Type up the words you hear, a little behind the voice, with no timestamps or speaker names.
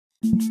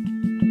You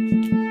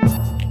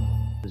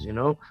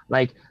know,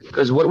 like,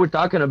 because what we're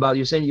talking about,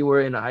 you said you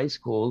were in high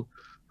school.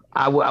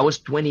 I was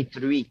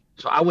 23,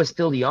 so I was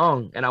still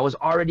young, and I was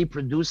already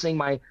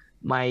producing I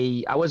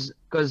was,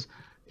 because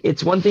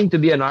it's one thing to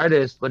be an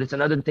artist, but it's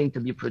another thing to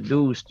be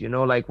produced. You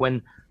know, like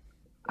when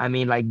I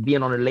mean, like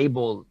being on a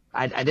label,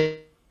 I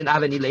didn't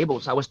have any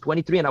labels. I was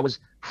 23 and I was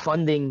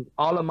funding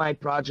all of my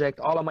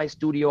project, all of my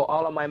studio,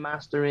 all of my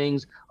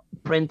masterings,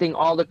 printing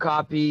all the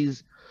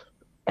copies,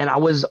 and I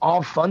was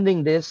all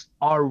funding this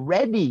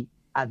already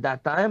at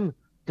that time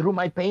through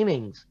my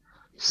paintings.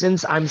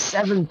 Since I'm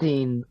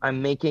 17,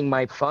 I'm making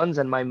my funds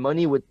and my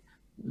money with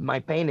my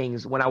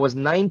paintings. When I was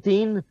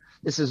 19,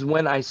 this is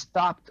when I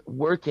stopped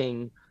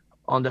working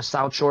on the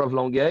South Shore of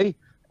Longueuil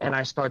and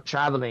I start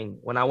traveling.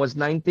 When I was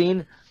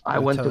 19, I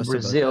Oh, went tell to us about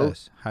Brazil.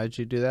 this. How'd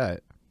you do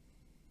that?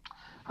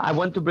 I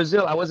went to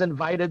Brazil. I was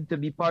invited to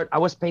be part. I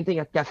was painting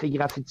at Café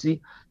Graffiti.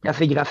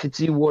 Café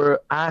Graffiti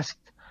were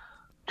asked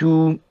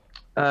to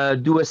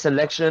do a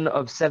selection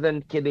of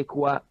 7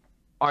 Quebecois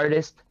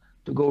artists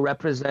to go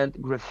represent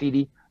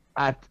graffiti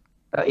at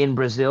in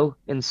Brazil,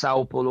 in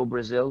Sao Paulo,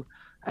 Brazil.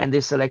 And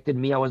they selected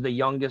me. I was the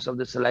youngest of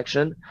the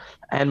selection,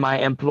 and my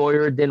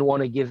employer didn't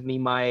want to give me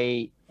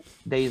my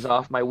days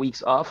off, my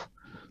weeks off.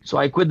 So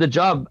I quit the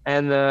job,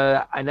 and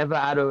I never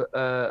had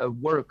a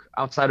work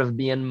outside of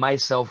being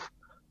myself,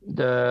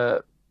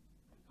 the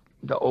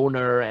the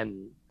owner,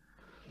 and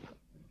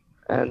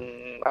I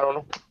don't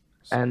know,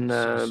 and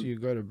So you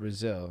go to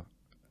Brazil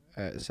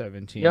at yeah.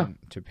 17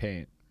 to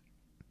paint.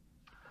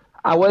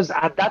 I was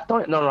at that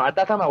time, no, no, at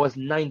that time I was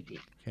 19.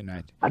 Okay,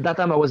 19. At that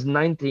time I was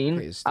 19.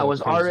 Okay, it's I still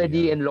was crazy already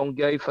young. in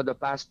Longueuil for the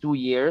past 2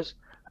 years.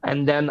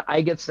 And then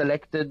I get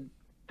selected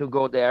to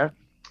go there.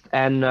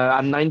 And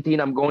I'm 19,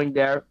 I'm going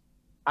there.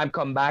 I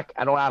come back,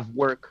 I don't have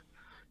work.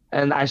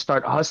 And I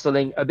start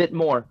hustling a bit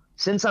more.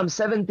 Since I'm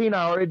 17,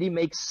 I already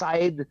make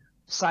side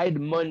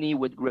money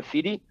with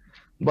graffiti.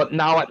 But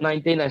now at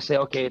 19, I say,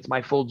 okay, it's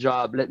my full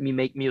job. Let me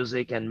make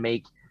music and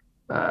make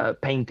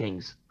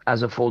paintings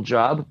as a full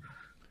job.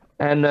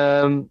 And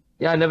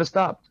yeah, I never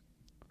stopped.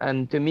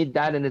 And to me,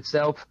 that in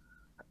itself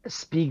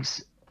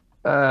speaks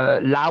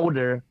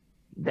louder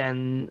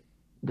than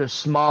the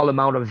small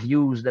amount of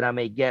views that I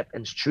may get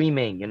in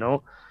streaming, you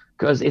know,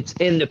 because it's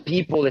in the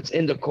people, it's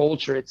in the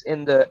culture, it's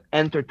in the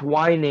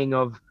intertwining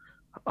of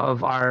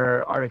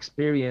our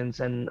experience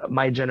and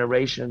my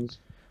generations.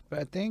 But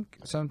I think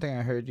something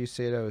I heard you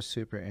say that was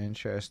super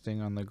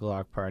interesting on the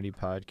Glock Party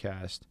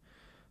podcast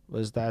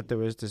was that there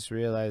was this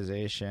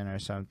realization or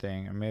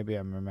something, or maybe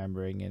I'm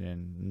remembering it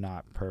in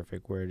not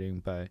perfect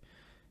wording, but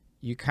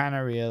you kind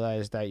of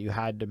realized that you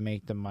had to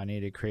make the money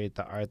to create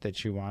the art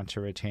that you want to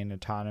retain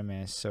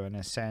autonomous. So in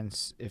a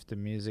sense, if the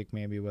music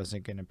maybe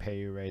wasn't going to pay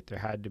you right, there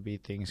had to be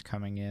things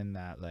coming in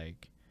that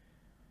like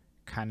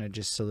kind of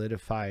just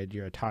solidified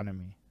your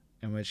autonomy.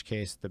 In which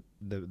case, the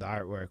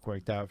artwork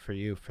worked out for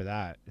you for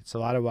that. It's a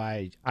lot of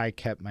why I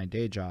kept my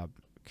day job,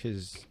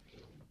 because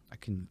I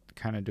can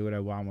kind of do what I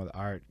want with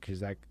art,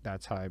 because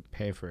that's how I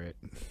pay for it.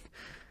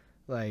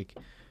 Like,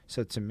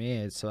 so to me,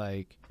 it's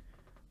like,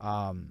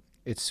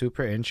 it's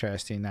super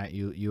interesting that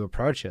you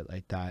approach it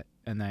like that,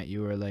 and that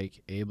you were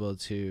like able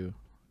to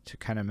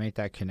kind of make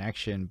that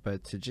connection,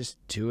 but to just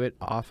do it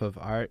off of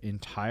art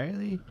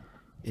entirely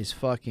is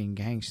fucking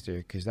gangster,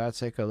 because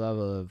that's like a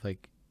level of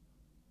like,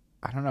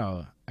 I don't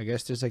know, I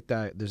guess there's like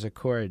that, there's a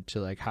chord to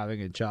like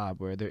having a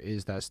job where there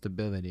is that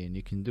stability and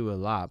you can do a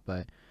lot.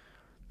 But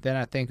then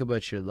I think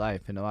about your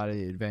life and a lot of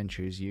the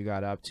adventures you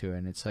got up to,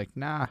 and it's like,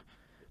 nah,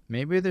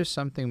 maybe there's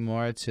something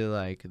more to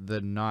like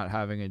the not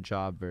having a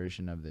job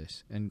version of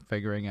this, and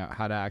figuring out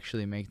how to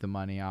actually make the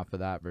money off of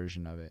that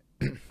version of it.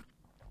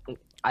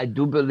 I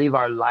do believe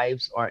our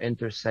lives are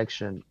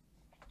intersection,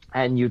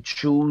 and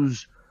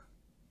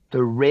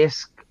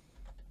risk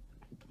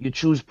you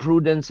choose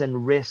prudence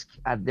and risk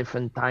at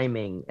different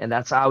timing, and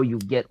that's how you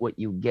get what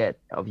you get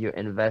of your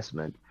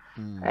investment.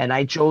 Mm. And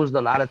I chose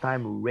a lot of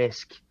time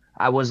risk.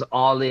 I was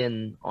all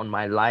in on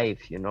my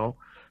life, you know.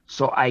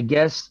 So I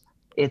guess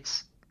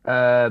it's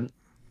a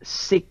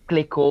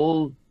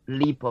cyclical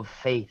leap of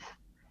faith.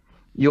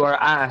 You are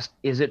asked,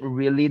 is it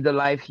really the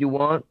life you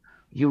want?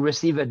 You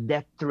receive a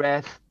death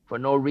threat for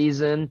no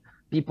reason.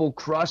 People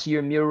cross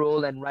your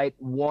mural and write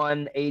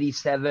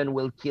 187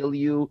 will kill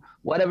you,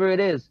 whatever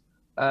it is.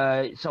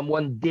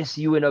 Someone diss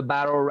you in a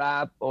battle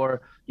rap,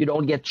 or you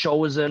don't get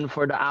chosen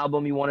for the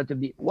album you wanted to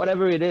be,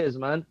 whatever it is,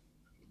 man.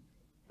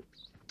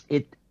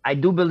 I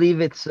do believe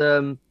it's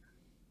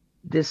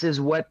this is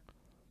what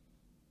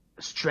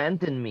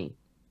strengthened me.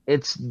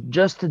 It's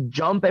just to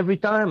jump every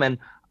time, and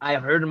I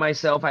hurt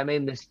myself, I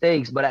made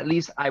mistakes, but at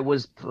least I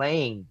was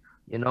playing,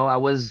 you know, I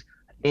was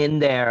in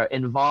there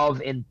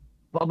involved in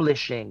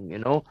publishing, you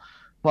know,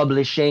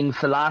 publishing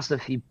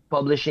philosophy,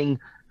 publishing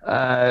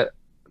uh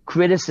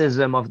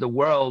criticism of the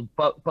world,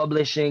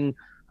 publishing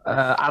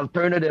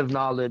alternative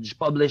knowledge,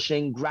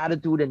 publishing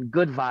gratitude and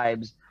good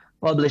vibes,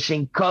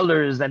 publishing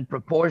colors and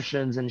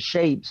proportions and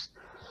shapes.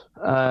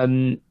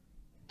 Um,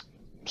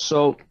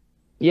 so,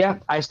 yeah,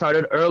 I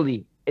started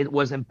early. it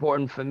was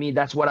important for me.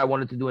 That's what I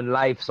wanted to do in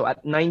life. So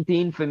at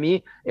 19, for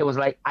me, it was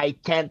like, I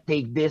can't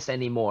take this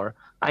anymore.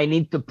 I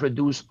need to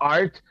produce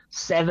art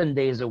 7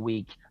 days a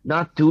week,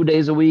 not 2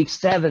 days a week,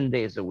 7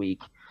 days a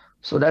week.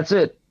 So that's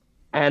it.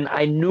 And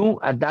I knew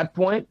at that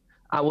point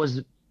I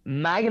was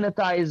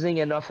magnetizing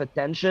enough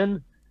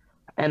attention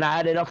and I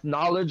had enough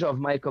knowledge of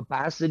my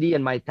capacity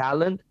and my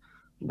talent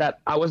that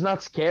I was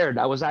not scared.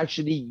 I was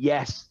actually,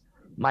 yes,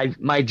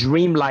 my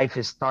dream life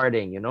is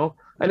starting, you know?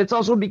 And it's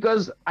also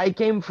because I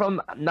came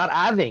from not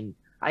having.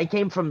 I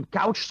came from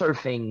couch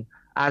surfing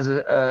as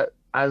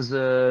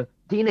a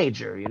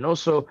teenager, you know?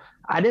 So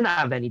I didn't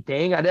have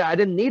anything. I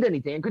didn't need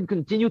anything. I could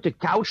continue to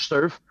couch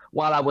surf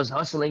while I was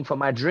hustling for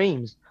my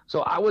dreams.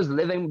 So I was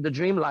living the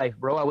dream life,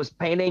 bro. I was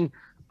painting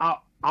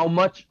how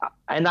much,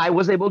 and I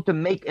was able to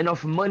make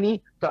enough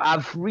money to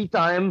have free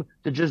time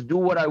to just do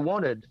what I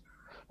wanted.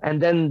 And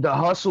then the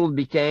hustle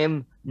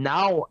became,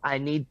 now I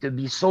need to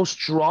be so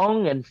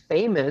strong and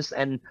famous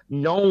and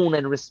known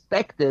and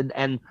respected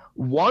and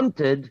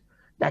wanted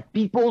that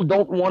people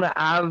don't want to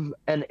have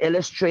an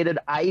illustrated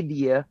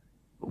idea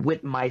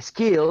with my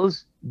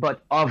skills,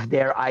 but of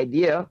their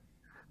idea.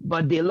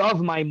 But they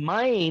love my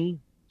mind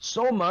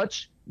so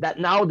much that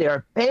now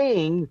they're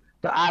paying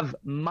to have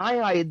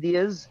my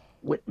ideas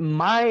with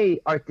my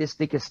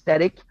artistic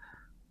aesthetic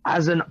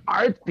as an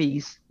art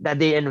piece that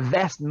they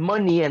invest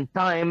money and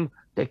time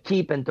to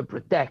keep and to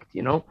protect,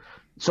 you know?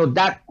 So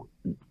that's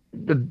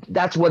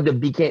what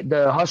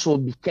the hustle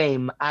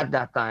became at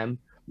that time.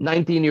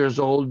 19 years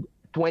old,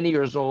 20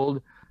 years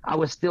old, I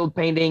was still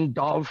painting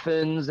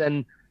dolphins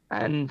and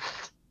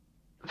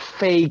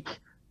fake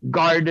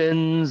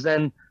gardens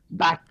and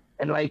back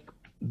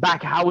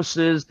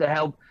houses to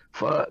help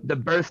for the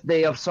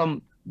birthday of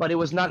some, but it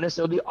was not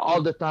necessarily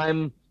all the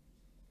time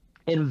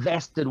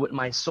invested with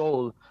my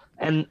soul.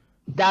 And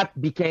that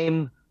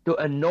became to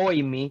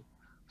annoy me.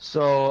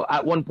 So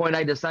at one point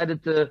I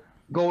decided to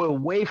go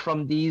away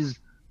from these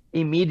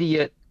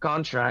immediate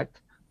contract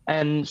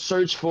and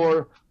search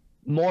for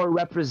more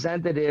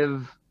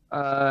representative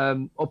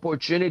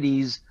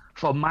opportunities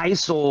for my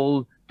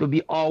soul to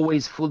be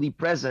always fully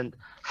present,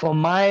 for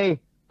my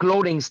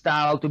clothing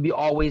style to be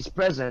always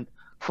present,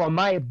 for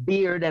my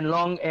beard and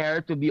long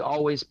hair to be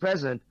always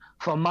present,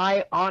 for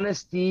my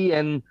honesty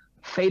and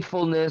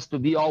faithfulness to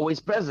be always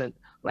present.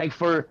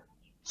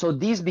 So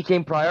these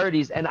became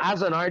priorities. And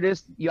as an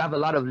artist, you have a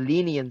lot of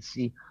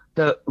leniency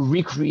to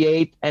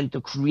recreate and to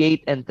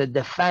create and to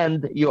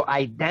defend your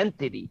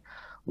identity.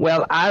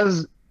 Well,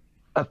 as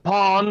a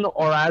pawn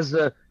or as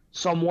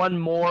someone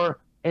more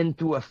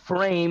into a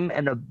frame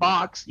and a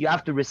box, you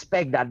have to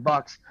respect that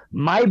box.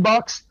 My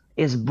box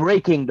is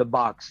breaking the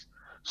box.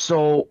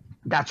 So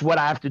that's what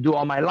I have to do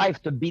all my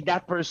life, to be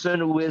that person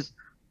who is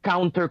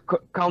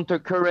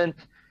countercurrent,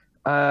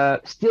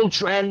 still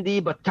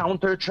trendy, but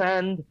counter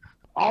trend.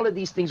 All of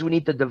these things we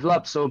need to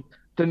develop. So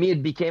to me,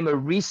 it became a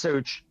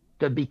research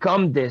to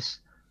become this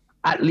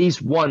at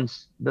least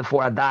once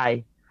before I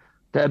die,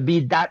 to be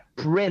that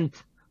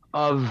print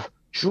of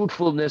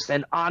truthfulness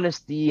and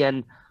honesty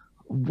and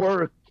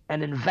work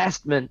and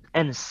investment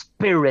and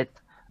spirit.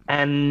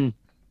 And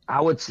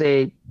I would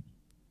say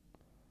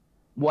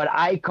what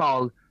I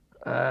call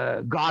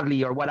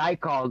godly, or what I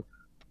call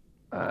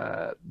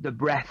the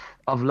breath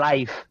of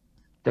life,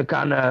 to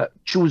kind of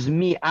choose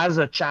me as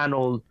a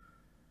channel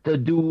to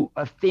do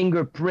a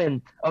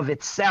fingerprint of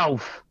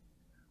itself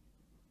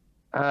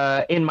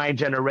in my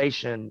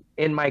generation,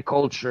 in my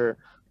culture,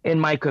 in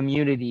my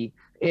community,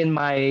 in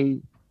my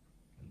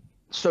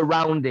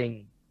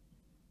surrounding,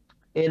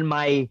 in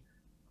my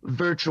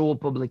virtual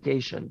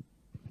publication.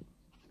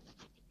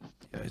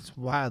 It's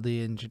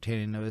wildly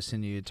entertaining to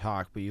listen to you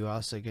talk, but you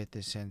also get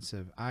this sense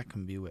of I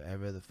can be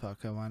whatever the fuck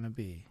I want to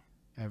be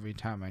every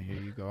time I hear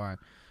you go on,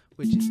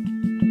 which is